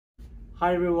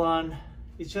Hi everyone,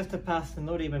 it's just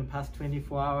not even past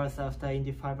 24 hours after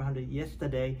Indy500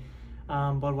 yesterday,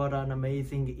 but what an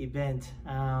amazing event.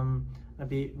 I'd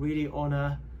be really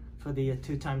honored for the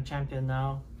two-time champion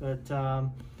now, but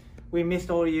we missed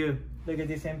all you. Look at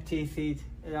this empty seat,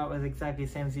 that was exactly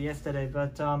the same as yesterday,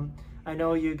 but I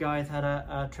know you guys had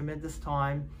a tremendous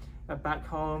time back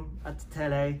home at the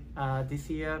tele this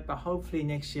year, but hopefully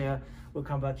next year we'll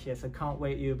come back here, so can't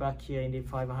wait you back here in the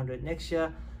 500 next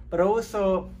year. But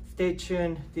also stay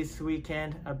tuned this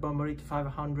weekend at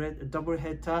Indy500, a double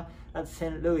header at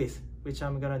St. Louis, which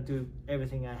I'm gonna do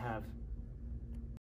everything I have.